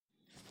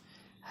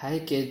Hi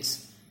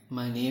kids,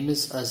 my name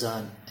is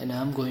Azan and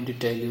I'm going to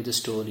tell you the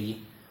story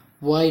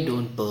Why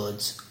Don't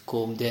Birds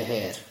Comb Their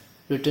Hair,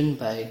 written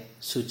by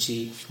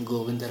Suchi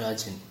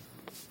Govindarajan.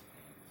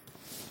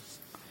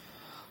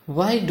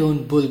 Why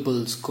don't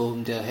bulbuls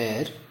comb their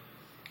hair?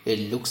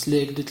 It looks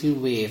like a little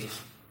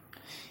wave.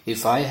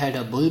 If I had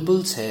a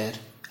bulbul's hair,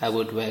 I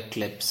would wear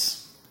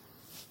clips.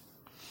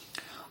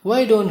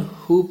 Why don't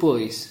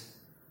hoopoes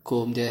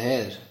comb their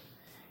hair?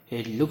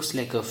 It looks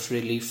like a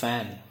frilly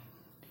fan.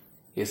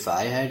 If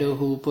I had a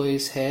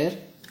hoopoe's hair,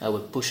 I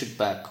would push it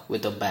back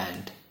with a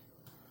band.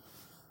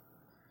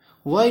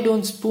 Why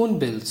don't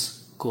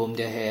spoonbills comb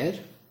their hair?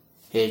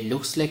 It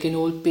looks like an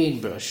old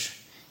paintbrush.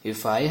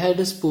 If I had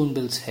a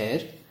spoonbill's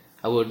hair,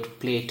 I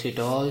would plait it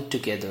all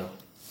together.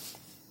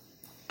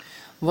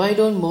 Why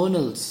don't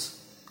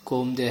monals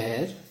comb their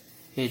hair?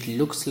 It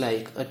looks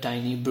like a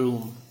tiny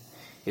broom.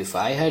 If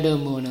I had a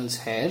monal's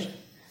hair,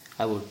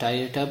 I would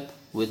tie it up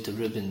with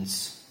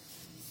ribbons.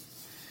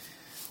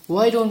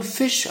 Why don't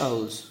fish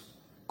owls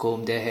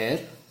comb their hair?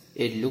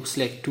 It looks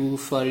like two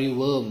furry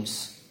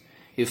worms.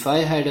 If I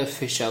had a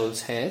fish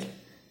owl's hair,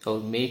 I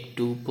would make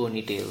two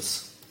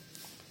ponytails.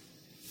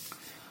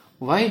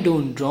 Why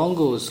don't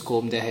drongos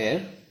comb their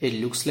hair? It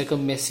looks like a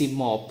messy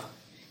mop.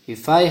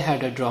 If I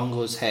had a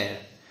drongo's hair,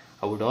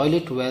 I would oil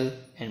it well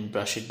and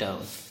brush it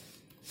down.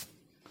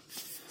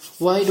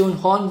 Why don't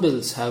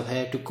hornbills have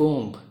hair to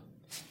comb?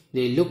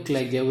 They look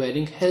like they are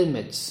wearing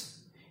helmets.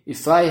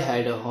 If I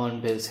had a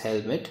hornbill's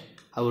helmet,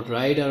 I would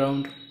ride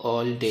around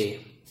all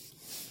day.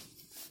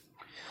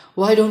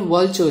 Why don't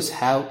vultures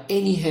have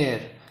any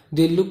hair?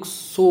 They look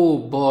so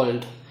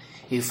bald.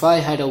 If I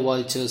had a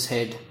vulture's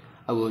head,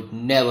 I would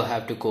never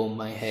have to comb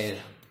my hair.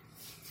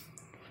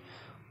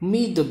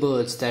 Meet the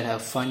birds that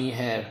have funny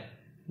hair.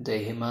 The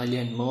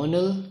Himalayan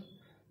monal,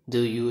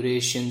 the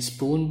Eurasian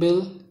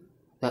spoonbill,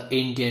 the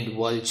Indian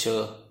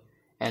vulture,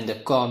 and the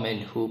common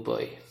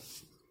hoopoe.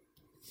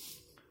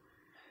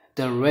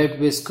 The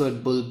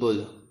red-whiskered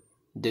bulbul,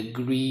 the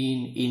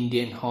green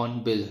Indian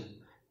hornbill,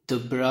 the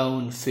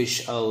brown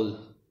fish owl,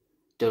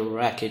 the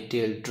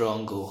racket-tailed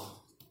drongo.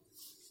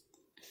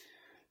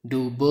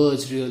 Do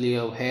birds really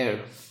have hair?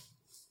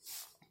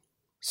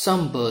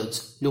 Some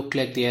birds look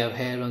like they have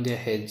hair on their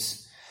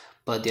heads,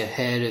 but their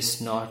hair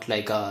is not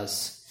like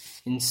ours.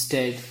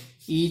 Instead,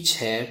 each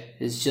hair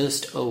is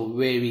just a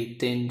very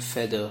thin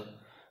feather.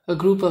 A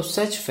group of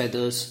such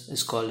feathers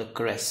is called a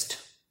crest.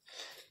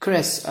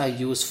 Crests are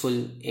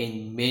useful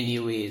in many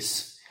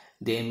ways.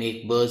 They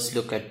make birds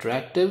look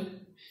attractive.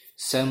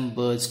 Some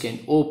birds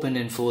can open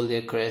and fold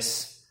their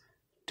crests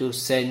to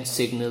send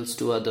signals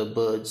to other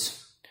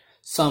birds.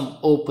 Some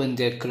open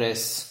their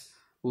crests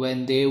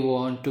when they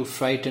want to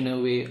frighten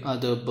away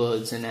other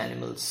birds and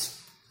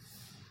animals.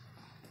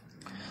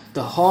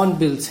 The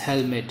hornbill's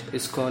helmet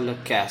is called a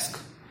casque,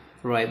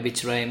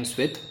 which rhymes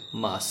with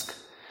mask.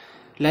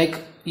 Like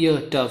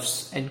ear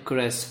tufts and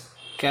crests,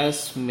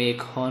 casques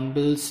make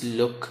hornbills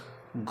look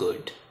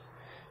good.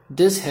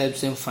 This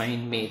helps them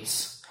find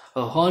mates.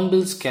 A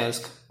hornbill's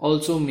casque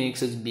also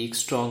makes its beak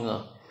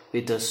stronger.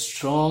 With a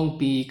strong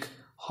beak,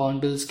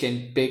 hornbills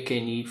can pick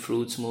and eat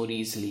fruits more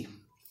easily.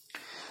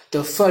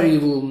 The furry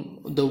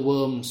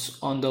worms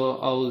on the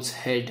owl's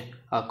head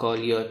are called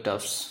ear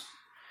tufts.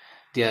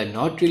 They are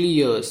not really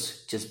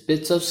ears, just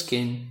bits of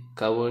skin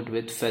covered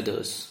with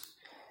feathers.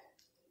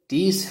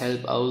 These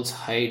help owls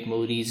hide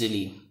more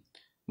easily,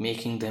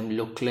 making them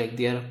look like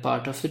they are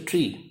part of the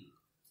tree.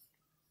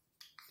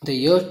 The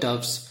ear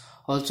tufts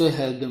also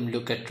help them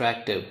look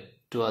attractive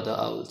to other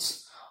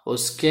owls or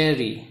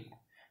scary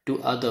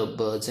to other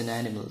birds and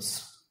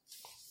animals.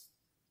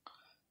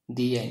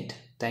 The end.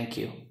 Thank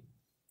you.